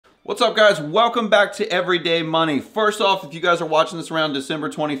What's up, guys? Welcome back to Everyday Money. First off, if you guys are watching this around December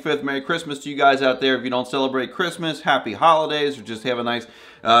 25th, Merry Christmas to you guys out there. If you don't celebrate Christmas, Happy Holidays, or just have a nice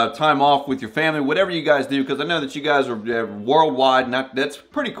time off with your family, whatever you guys do, because I know that you guys are worldwide, and that's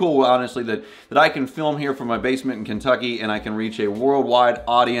pretty cool, honestly, that I can film here from my basement in Kentucky and I can reach a worldwide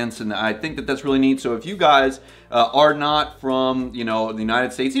audience, and I think that that's really neat. So if you guys are not from, the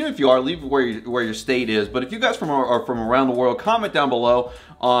United States, even if you are, leave where your state is, but if you guys are from around the world, comment down below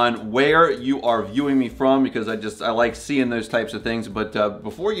on where you are viewing me from, because I like seeing those types of things. But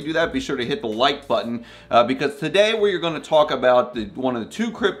before you do that, be sure to hit the like button, because today we're going to talk about one of the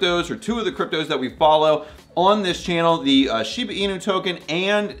two of the cryptos that we follow on this channel, the Shiba Inu token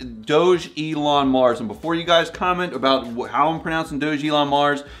and Dogelon Mars. And before you guys comment about how I'm pronouncing Dogelon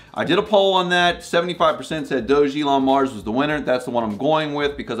Mars, I did a poll on that. 75% said Dogelon Mars was the winner. That's the one I'm going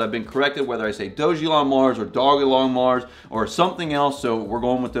with because I've been corrected whether I say Dogelon Mars or Dogelon Mars or something else. So we're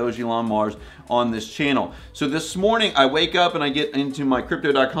going with Dogelon Mars on this channel. So this morning I wake up and I get into my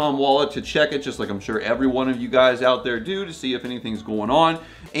crypto.com wallet to check it, just like I'm sure every one of you guys out there do, to see if anything's going on.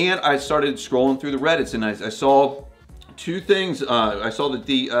 And I started scrolling through the Reddits, and I saw two things. I saw that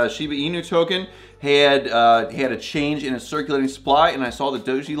the Shiba Inu token had a change in its circulating supply, and I saw that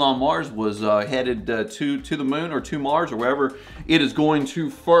Dogelon Mars was headed to the moon, or to Mars, or wherever it is going to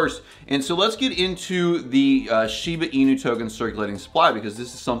first. And so let's get into the Shiba Inu token circulating supply, because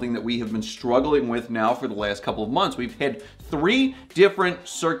this is something that we have been struggling with now for the last couple of months. We've had 3 different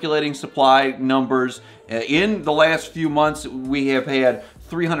circulating supply numbers in the last few months. We have had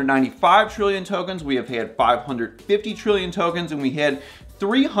 395 trillion tokens, we have had 550 trillion tokens, and we had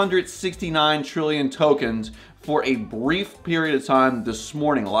 369 trillion tokens for a brief period of time this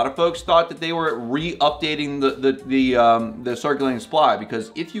morning. A lot of folks thought that they were re-updating the circulating supply,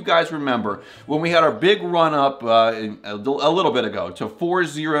 because if you guys remember, when we had our big run up a little bit ago to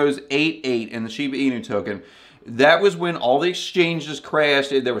 4088 in the Shiba Inu token, that was when all the exchanges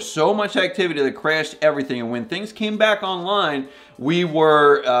crashed. There was so much activity that crashed everything. And when things came back online, we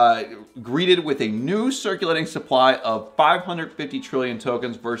were greeted with a new circulating supply of 550 trillion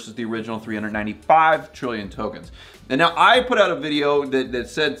tokens versus the original 395 trillion tokens. And now I put out a video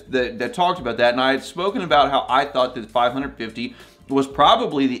that talked about that, and I had spoken about how I thought that 550 was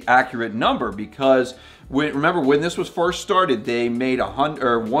probably the accurate number, because remember when this was first started, they made 1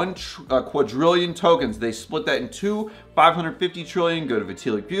 quadrillion tokens. They split that in two. 550 trillion go to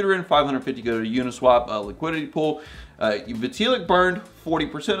Vitalik Buterin, 550 go to Uniswap liquidity pool. Vitalik burned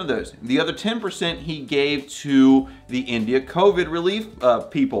 40% of those. The other 10% he gave to the India COVID relief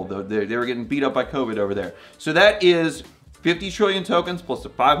people. They were getting beat up by COVID over there. So that is 50 trillion tokens plus the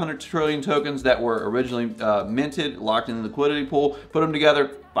 500 trillion tokens that were originally minted, locked in the liquidity pool. Put them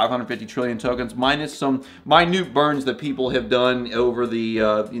together, 550 trillion tokens, minus some minute burns that people have done over the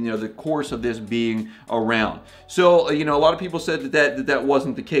the course of this being around. So a lot of people said that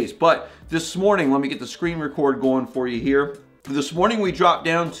wasn't the case. But this morning, let me get the screen record going for you here. This morning we dropped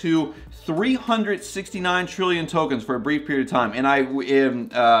down to 369 trillion tokens for a brief period of time, and I am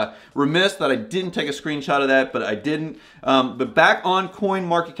remiss that I didn't take a screenshot of that, but I didn't. But back on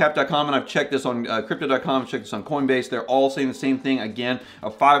coinmarketcap.com, and I've checked this on crypto.com, I've checked this on Coinbase, they're all saying the same thing again,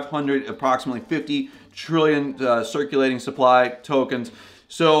 of approximately 50 trillion circulating supply tokens.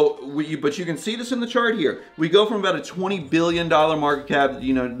 So, but you can see this in the chart here. We go from about a $20 billion market cap,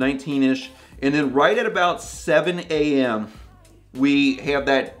 19-ish, and then right at about 7 a.m., we have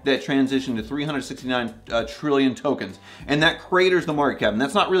that transition to 369 trillion tokens, and that craters the market cap. And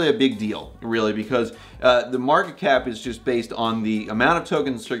that's not really a big deal, really, because the market cap is just based on the amount of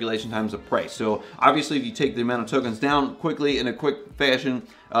tokens in circulation times the price. So obviously, if you take the amount of tokens down quickly in a quick fashion,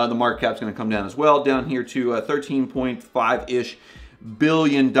 the market cap's going to come down as well, down here to 13.5-ish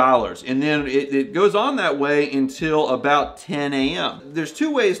billion dollars. And then it goes on that way until about 10 a.m. There's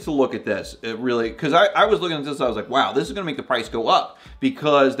two ways to look at this, really, because I was looking at this, I was like, wow, this is going to make the price go up,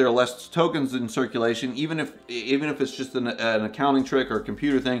 because there are less tokens in circulation. Even if it's just an accounting trick or a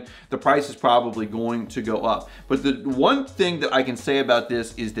computer thing, the price is probably going to go up. But the one thing that I can say about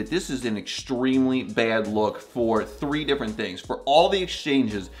this is that this is an extremely bad look for 3 different things. For all the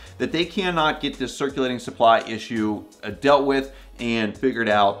exchanges that they cannot get this circulating supply issue dealt with and figured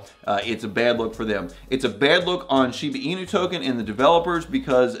out, it's a bad look for them. It's a bad look on Shiba Inu token and the developers,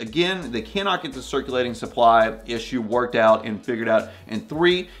 because again, they cannot get the circulating supply issue worked out and figured out. And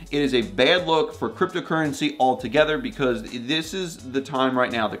 3, it is a bad look for cryptocurrency altogether, because this is the time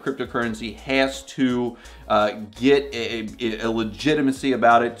right now that cryptocurrency has to get a legitimacy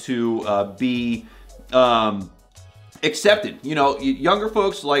about it to be accepted. You know, younger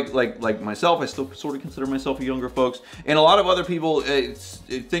folks like myself, I still sort of consider myself a younger folks, and a lot of other people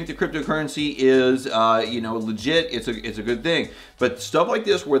think the cryptocurrency is you know, legit. It's a good thing. But stuff like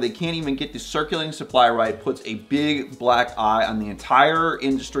this, where they can't even get the circulating supply right, puts a big black eye on the entire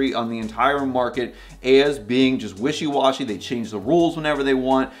industry, on the entire market, as being just wishy-washy. They change the rules whenever they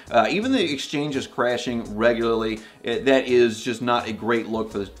want. Even the exchange is crashing regularly. That is just not a great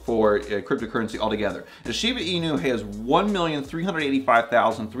look for cryptocurrency altogether. The Shiba Inu has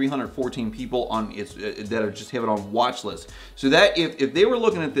 1,385,314 people on its that are just have it on watch list. So that if they were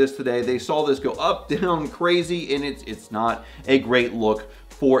looking at this today, they saw this go up, down, crazy, and it's not a great look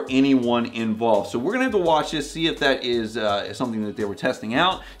for anyone involved. So we're gonna have to watch this, see if that is something that they were testing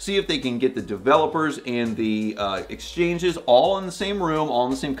out, see if they can get the developers and the exchanges all in the same room, all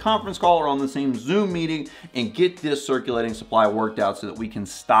in the same conference call, or on the same Zoom meeting, and get this circulating supply worked out so that we can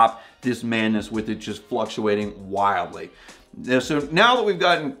stop this madness with it just fluctuating wildly. So now that we've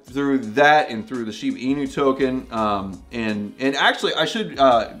gotten through that and through the Shiba Inu token, and actually I should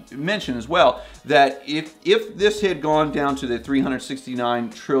mention as well that if this had gone down to the 369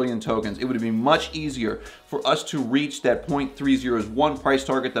 trillion tokens, it would have been much easier for us to reach that 0.301 price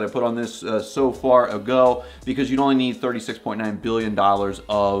target that I put on this so far ago, because you'd only need $36.9 billion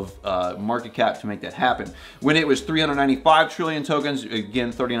of market cap to make that happen. When it was 395 trillion tokens,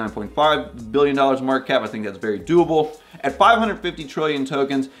 again, $39.5 billion market cap, I think that's very doable. At 550 trillion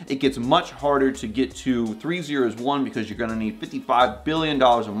tokens, it gets much harder to get to 301, because you're gonna need $55 billion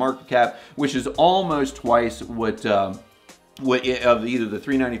of market cap, which is almost twice what of either the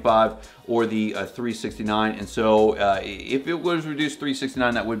 395 or the 369. And so if it was reduced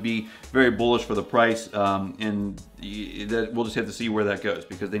 369, that would be very bullish for the price, and that we'll just have to see where that goes,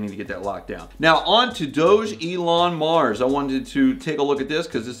 because they need to get that locked down. Now on to Dogelon Mars. I wanted to take a look at this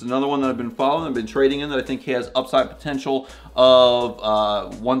because this is another one that I've been following, I've been trading in, that I think has upside potential of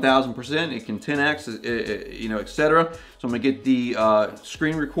 1,000%. It can 10x, you know, etc. So I'm gonna get the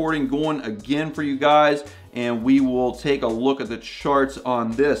screen recording going again for you guys, and we will take a look at the charts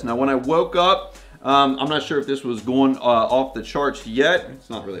on this. Now when I woke up, I'm not sure if this was going off the charts yet. It's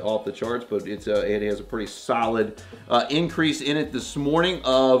not really off the charts, but it has a pretty solid increase in it this morning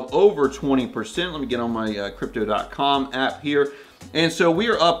of over 20%. Let me get on my crypto.com app here. And so we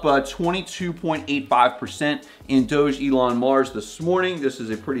are up 22.85% in Dogelon Mars this morning. This is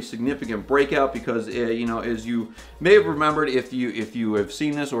a pretty significant breakout because, you know, as you may have remembered, if you have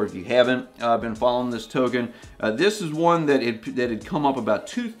seen this, or if you haven't been following this token, this is one that had come up about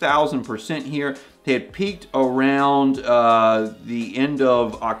 2,000% here. They had peaked around the end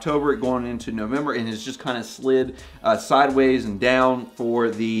of October going into November, and has just kind of slid sideways and down for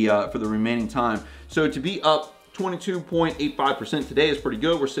the remaining time. So to be up 22.85% today is pretty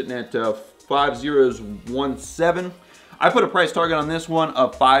good. We're sitting at 5017. I put a price target on this one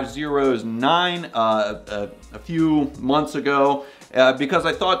of 509 a few months ago, because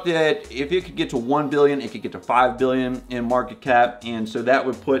I thought that if it could get to 1 billion, it could get to 5 billion in market cap, and so that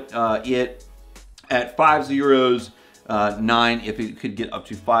would put it at 509 if it could get up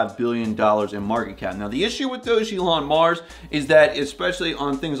to $5 billion in market cap. Now the issue with Dogelon Mars is that, especially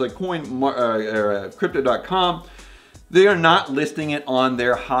on things like crypto.com, they are not listing it on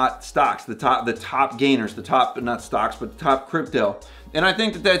their hot stocks, the top gainers, the top, not stocks, but the top crypto. And I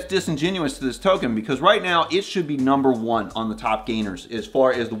think that that's disingenuous to this token, because right now it should be #1 on the top gainers as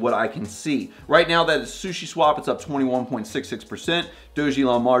far as what I can see. Right now that is SushiSwap, it's up 21.66%.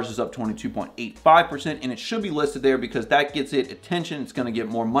 Dogelon Mars is up 22.85%, and it should be listed there because that gets it attention. It's gonna get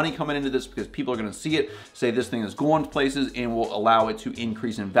more money coming into this because people are gonna see it, say this thing is going places, and will allow it to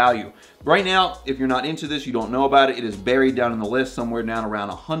increase in value. Right now, if you're not into this, you don't know about it, it is buried down in the list somewhere down around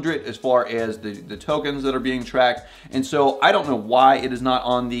 100 as far as the tokens that are being tracked. And so I don't know why it is not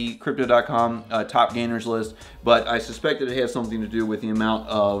on the crypto.com top gainers list, but I suspect that it has something to do with the amount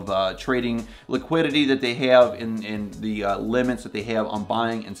of trading liquidity that they have and the limits that they have on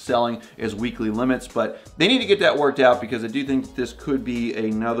buying and selling as weekly limits. But they need to get that worked out, because I do think this could be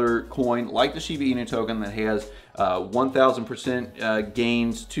another coin like the Shiba Inu token that has 1,000%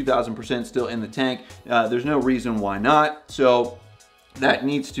 gains, 2,000% still in the tank. There's no reason why not. So that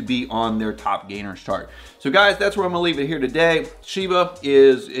needs to be on their top gainers chart. So guys, that's where I'm gonna leave it here today. Shiba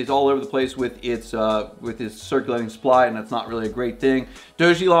is all over the place with its circulating supply, and that's not really a great thing.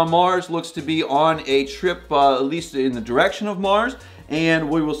 Dogelon Mars looks to be on a trip, at least in the direction of Mars, and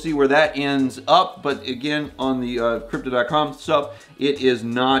we will see where that ends up. But again, on the crypto.com stuff, it is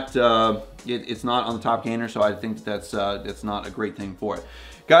not it's not on the top gainer, so I think that's not a great thing for it.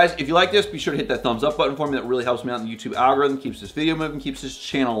 Guys, if you like this, be sure to hit that thumbs up button for me. That really helps me out in the YouTube algorithm, keeps this video moving, keeps this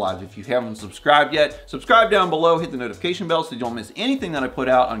channel alive. If you haven't subscribed yet, subscribe down below, hit the notification bell so you don't miss anything that I put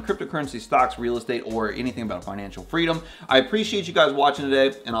out on cryptocurrency, stocks, real estate, or anything about financial freedom. I appreciate you guys watching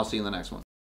today, and I'll see you in the next one.